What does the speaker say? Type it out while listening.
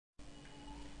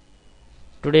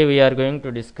Today we are going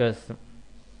to discuss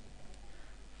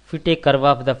fit a curve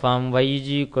of the form y is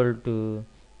equal to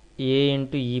a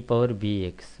into e power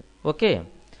bx. Okay,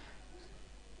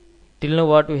 till now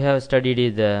what we have studied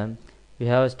is we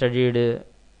have studied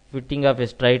fitting of a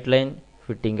straight line,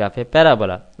 fitting of a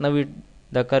parabola. Now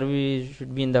the curve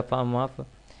should be in the form of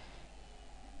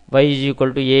y is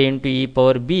equal to a into e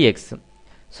power bx.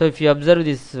 So if you observe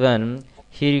this one,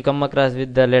 here you come across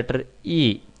with the letter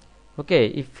e. Okay,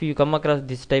 if you come across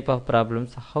this type of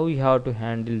problems, how you have to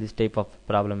handle this type of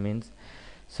problem means,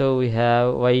 so we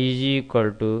have y is equal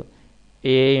to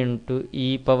a into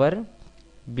e power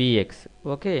bx.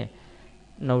 Okay,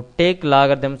 now take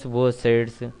logarithms both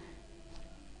sides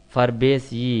for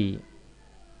base e.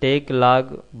 Take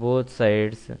log both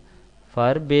sides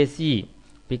for base e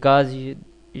because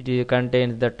it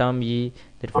contains the term e,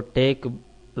 therefore take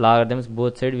logarithms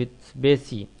both sides with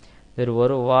base e.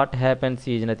 Therefore what happens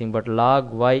is nothing but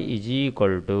log y is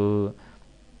equal to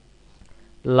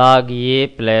log a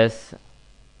plus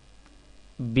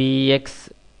bx.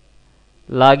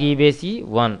 Log e base e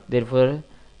 1, therefore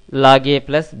log a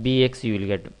plus bx you will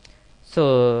get.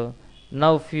 So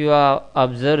now if you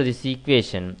observe this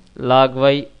equation log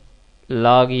y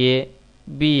log a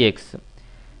bx,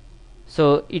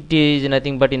 so it is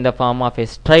nothing but in the form of a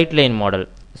straight line model.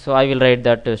 So I will write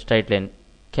that straight line.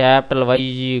 Capital Y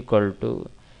is equal to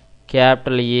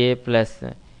capital A plus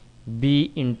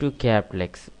B into capital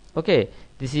X. Okay,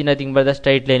 this is nothing but the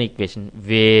straight line equation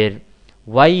where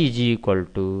Y is equal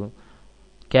to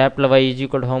capital Y is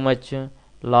equal to how much?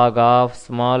 Log of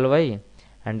small y,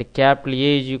 and capital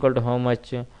A is equal to how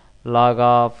much? Log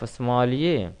of small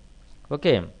a.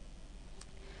 Okay,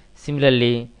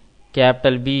 similarly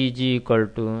capital B is equal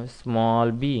to small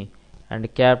b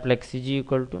and capital X is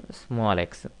equal to small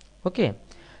x. Okay,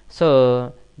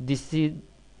 so this is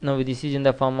in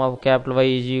the form of capital Y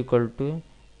is equal to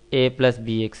a plus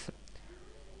bx,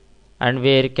 and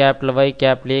where capital Y,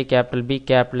 capital A, capital B,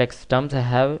 capital X terms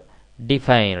have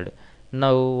defined.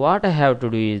 Now what I have to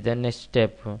do is the next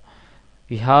step,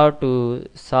 we have to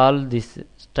solve this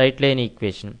straight line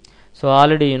equation. So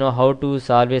already you know how to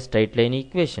solve a straight line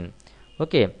equation.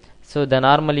 Okay, so the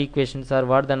normal equations are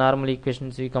what? The normal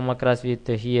equations we come across with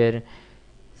here,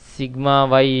 sigma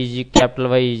y is capital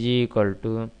Y is equal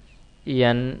to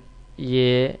n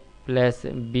a plus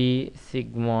b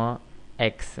sigma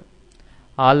x.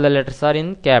 All the letters are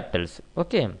in capitals.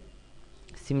 Okay,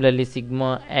 similarly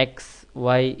sigma x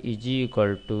y is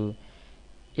equal to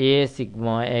a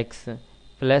sigma x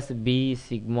plus b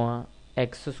sigma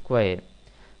x square.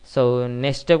 So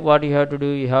next step what you have to do,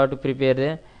 you have to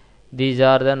prepare these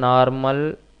are the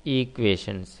normal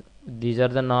equations. These are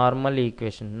the normal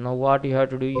equations. Now what you have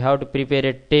to do, you have to prepare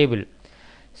a table.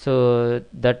 So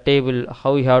the table,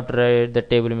 how you have to write the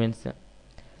table means,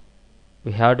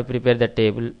 we have to prepare the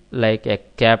table like a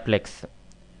capital X.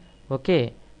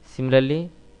 Okay, similarly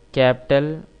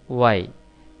capital Y.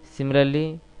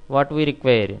 Similarly what we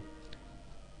require?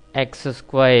 X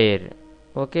square.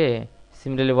 Okay,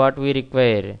 similarly what we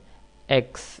require?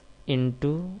 X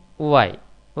into Y.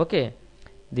 Okay,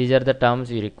 these are the terms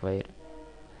we require.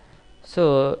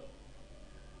 So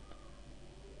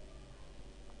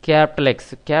capital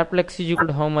X is equal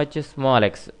to how much? Small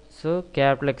x. So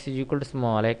capital X is equal to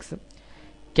small x.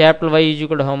 Capital Y is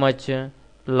equal to how much?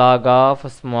 Log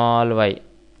of small y.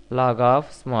 Log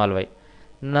of small y.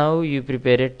 Now you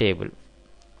prepare a table.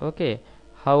 Okay,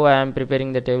 how I am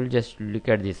preparing the table? Just look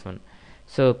at this one.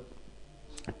 So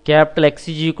capital X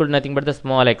is equal to nothing but the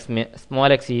small x.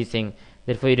 Small x is saying,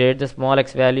 therefore you write the small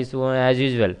x values as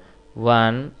usual,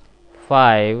 1,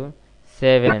 5,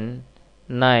 7,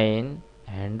 9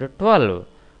 and 12.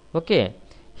 Okay,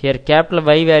 here capital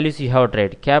Y values you have to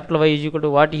write. Capital Y is equal to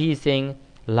what he is saying?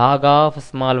 Log of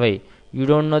small y. You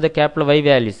don't know the capital Y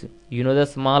values, you know the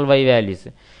small y values.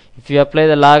 If you apply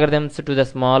the logarithms to the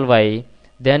small y,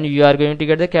 then you are going to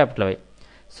get the capital Y.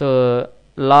 So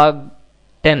log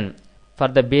 10 for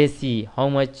the base e, how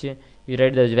much? You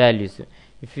write those values.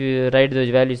 If you write those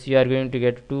values, you are going to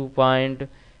get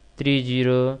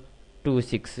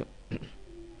 2.3026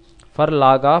 for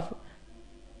log of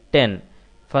 10.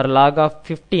 For log of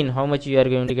 15, how much you are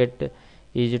going to get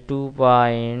is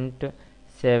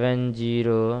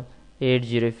 2.7080.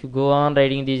 If you go on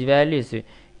writing these values,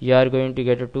 you are going to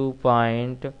get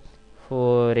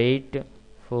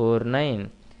 2.4849.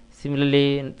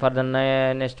 Similarly for the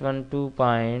next one,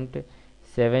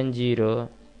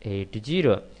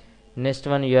 2.7080. Next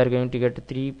one you are going to get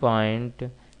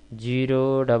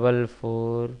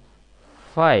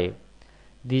 3.0445.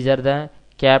 These are the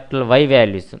capital Y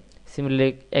values.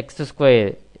 Similarly x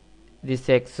square, this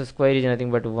x square is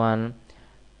nothing but 1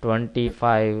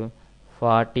 25,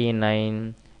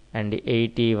 49 and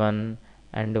 81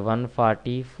 and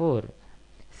 144.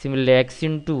 Similarly, x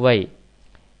into y,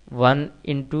 1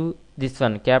 into this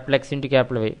one, capital X into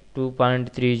capital Y,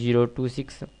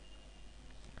 2.3026.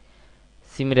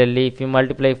 Similarly, if you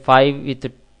multiply 5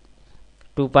 with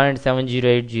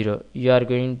 2.7080, you are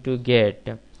going to get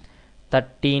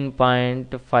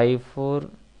 13.54.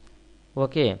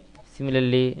 Okay.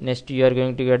 Similarly, next you are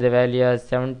going to get the value as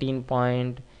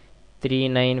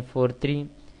 17.3943.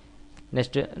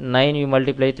 Next, 9 you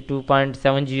multiply with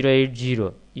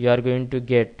 2.7080, you are going to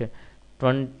get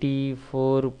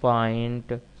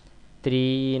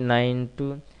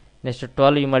 24.392. Next,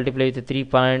 12 you multiply with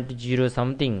 3.0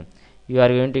 something, you are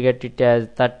going to get it as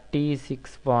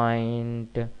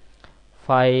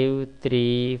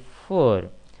 36.534.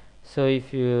 So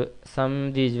if you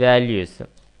sum these values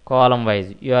column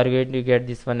wise, you are going to get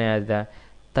this one as the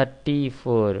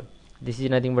 34. This is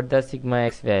nothing but the sigma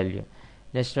x value.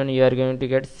 Next one, you are going to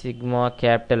get sigma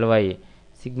capital Y.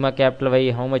 Sigma capital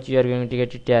Y, how much you are going to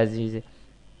get it as is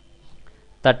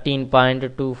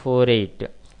 13.248.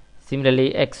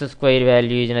 Similarly, x square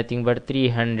value is nothing but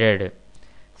 300.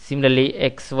 Similarly,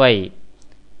 xy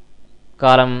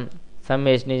column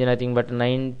summation is nothing but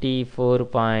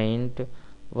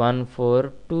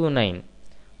 94.1429.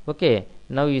 Okay,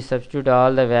 now you substitute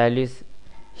all the values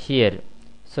here.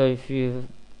 So if you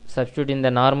substitute in the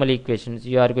normal equations,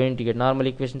 you are going to get, normal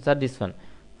equations are this one,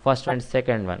 first one and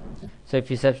second one. So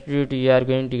if you substitute, you are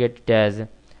going to get it as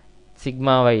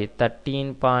sigma y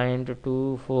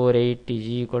 13.248 is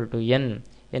equal to n.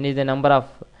 N is the number of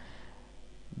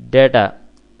data,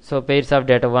 so pairs of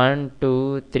data 1,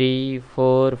 2, 3,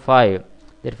 4, 5.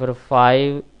 Therefore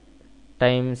 5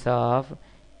 times of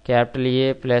capital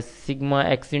A plus sigma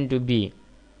x into B,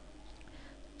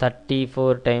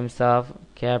 34 times of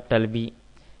capital B.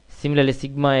 Similarly,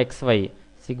 sigma xy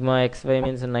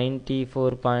means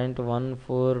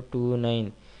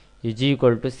 94.1429 is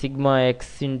equal to sigma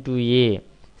x into A.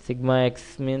 Sigma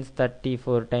x means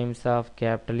 34 times of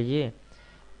capital A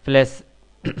plus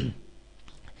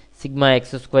sigma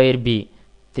x square B,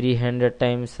 300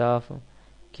 times of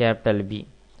capital B.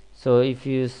 So if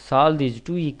you solve these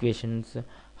two equations,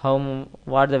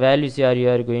 what the values you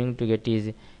are going to get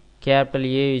is capital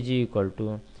A is equal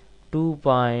to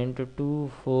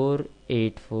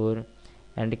 2.2484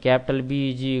 and capital B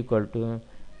is equal to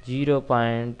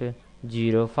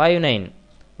 0.059.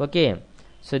 Okay,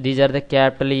 so these are the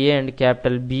capital A and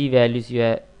capital B values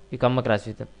you come across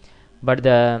with. But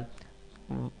the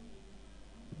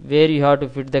where you have to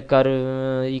fit the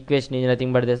curve equation is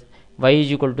nothing but this y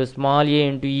is equal to small a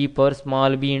into e power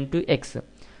small b into x.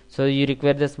 So you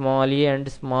require the small a and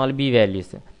small b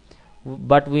values,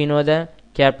 but we know the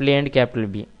capital A and capital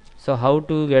B. So how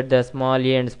to get the small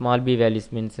a and small b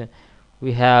values means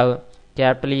we have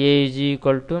capital A is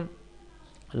equal to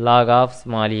log of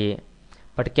small a,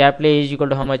 but capital A is equal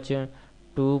to how much?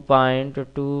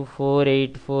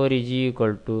 2.2484 is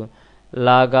equal to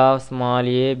log of small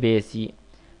a base e.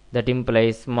 That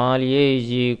implies small a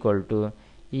is equal to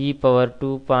e power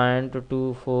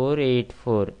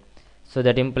 2.2484. So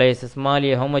that implies small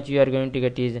a, how much you are going to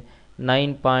get is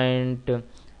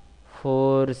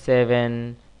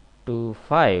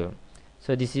 9.4725.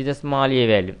 So this is the small a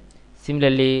value.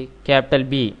 Similarly, capital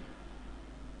B,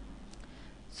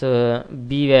 so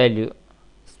B value,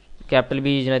 capital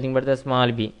B is nothing but the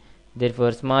small b,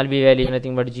 therefore small b value is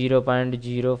nothing but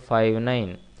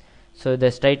 0.059. So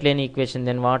the straight line equation,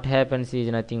 then what happens is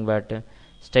nothing but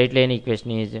straight line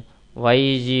equation is y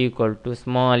is equal to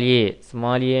small a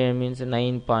means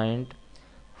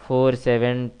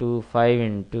 9.4725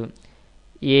 into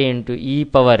a into e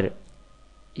power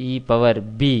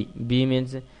b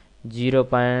means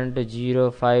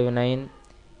 0.059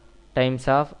 times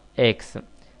of x.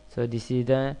 So this is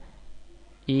the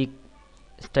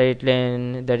straight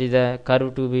line, that is a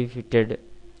curve to be fitted,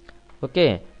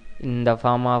 okay, in the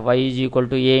form of y is equal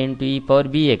to a into e power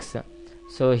bx.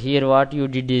 So here what you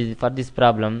did is, for this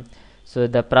problem, so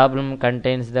the problem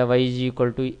contains the y is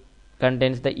equal to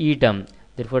contains the e term,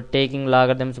 therefore taking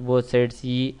logarithms both sides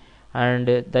e, and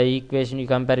the equation you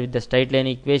compare with the straight line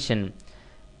equation.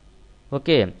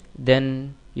 Okay,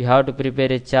 then you have to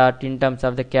prepare a chart in terms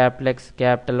of the capital X,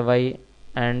 capital Y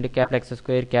and capital X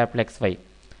square, capital XY.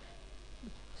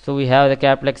 So we have the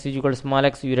capital X is equal to small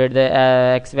x, you write the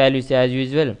x values as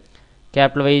usual.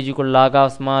 Capital Y is equal to log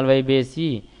of small y base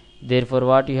e. Therefore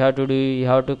what you have to do, you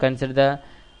have to consider the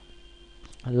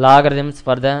logarithms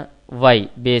for the y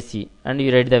base e and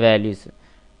you write the values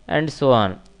and so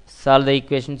on. Solve the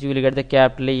equations, you will get the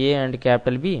capital A and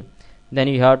capital B. Then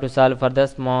you have to solve for the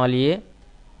small a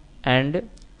and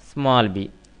small b,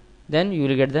 then you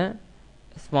will get the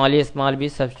small b,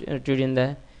 substitute in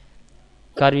the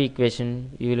curve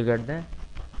equation, you will get the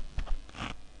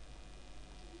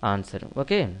answer.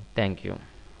 Okay, thank you.